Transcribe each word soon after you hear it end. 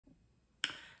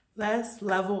Let's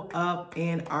level up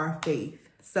in our faith.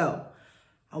 So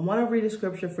I want to read a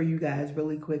scripture for you guys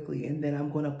really quickly, and then I'm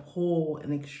going to pull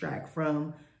and extract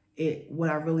from it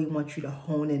what I really want you to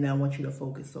hone in and I want you to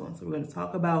focus on. So we're going to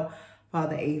talk about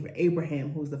Father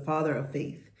Abraham, who's the father of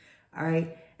faith. All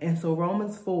right. And so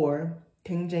Romans 4,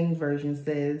 King James Version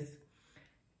says,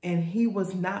 and he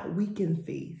was not weak in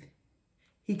faith.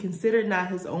 He considered not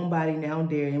his own body now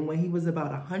dead. And when he was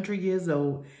about 100 years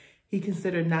old, he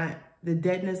considered not the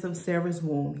deadness of Sarah's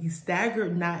womb. He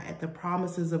staggered not at the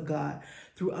promises of God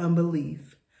through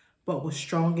unbelief, but was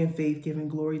strong in faith, giving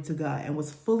glory to God, and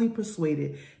was fully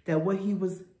persuaded that what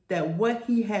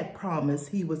he had promised,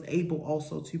 he was able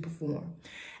also to perform.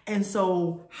 And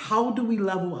so how do we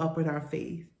level up in our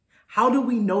faith? How do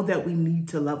we know that we need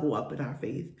to level up in our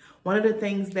faith? One of the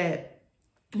things that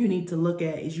you need to look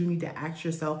at is you need to ask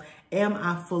yourself, am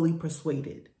I fully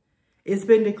persuaded? It's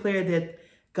been declared that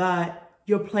God,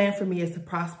 your plan for me is to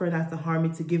prosper and not to harm me,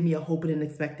 to give me a hope and an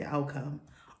expected outcome.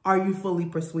 Are you fully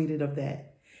persuaded of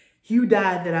that? You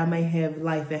died that I may have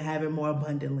life and have it more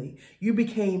abundantly. You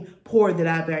became poor that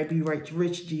I might be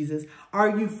rich, Jesus.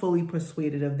 Are you fully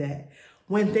persuaded of that?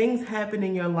 When things happen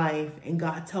in your life and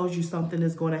God tells you something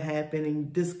is going to happen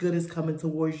and this good is coming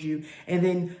towards you, and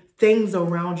then things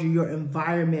around you, your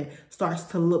environment starts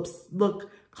to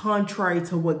look contrary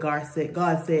to what God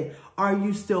said, are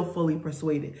you still fully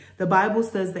persuaded? The Bible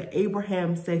says that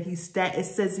Abraham said he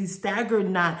staggered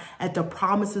not at the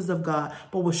promises of God,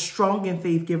 but was strong in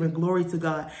faith, giving glory to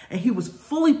God. And he was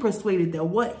fully persuaded that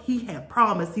what he had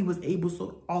promised, he was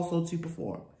able also to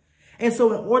perform. And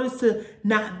so in order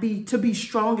to be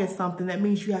strong at something, that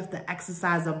means you have to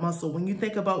exercise a muscle. When you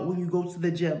think about when you go to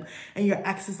the gym and you're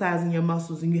exercising your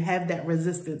muscles and you have that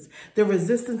resistance, the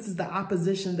resistance is the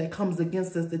opposition that comes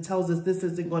against us that tells us this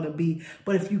isn't going to be.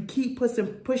 But if you keep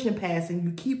pushing past and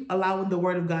you keep allowing the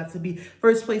word of God to be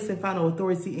first place and final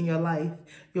authority in your life,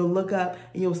 you'll look up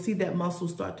and you'll see that muscle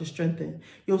start to strengthen.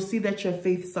 You'll see that your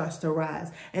faith starts to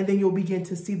rise. And then you'll begin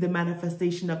to see the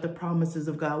manifestation of the promises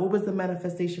of God. What was the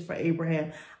manifestation for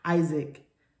Abraham? Isaac.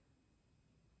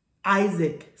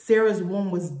 Sarah's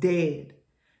womb was dead.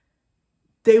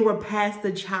 They were past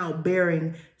the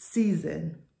childbearing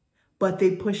season, but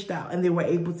they pushed out and they were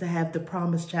able to have the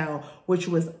promised child, which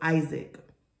was Isaac.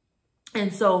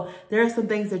 And so there are some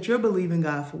things that you're believing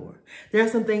God for. There are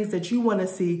some things that you want to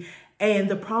see. And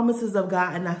the promises of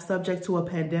God are not subject to a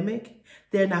pandemic.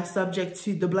 They're not subject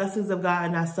to, the blessings of God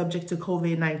are not subject to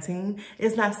COVID-19.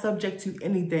 It's not subject to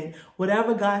anything.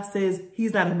 Whatever God says,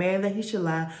 he's not a man that he should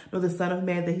lie, nor the son of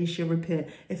man that he should repent.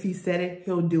 If he said it,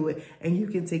 he'll do it. And you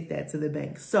can take that to the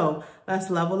bank. So let's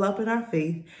level up in our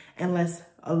faith and let's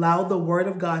allow the word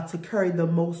of God to carry the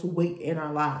most weight in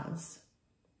our lives.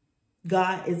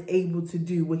 God is able to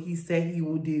do what he said he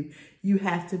will do. You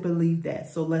have to believe that.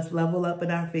 So let's level up in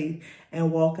our faith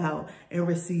and walk out and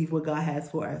receive what God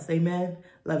has for us. Amen.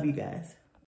 Love you guys.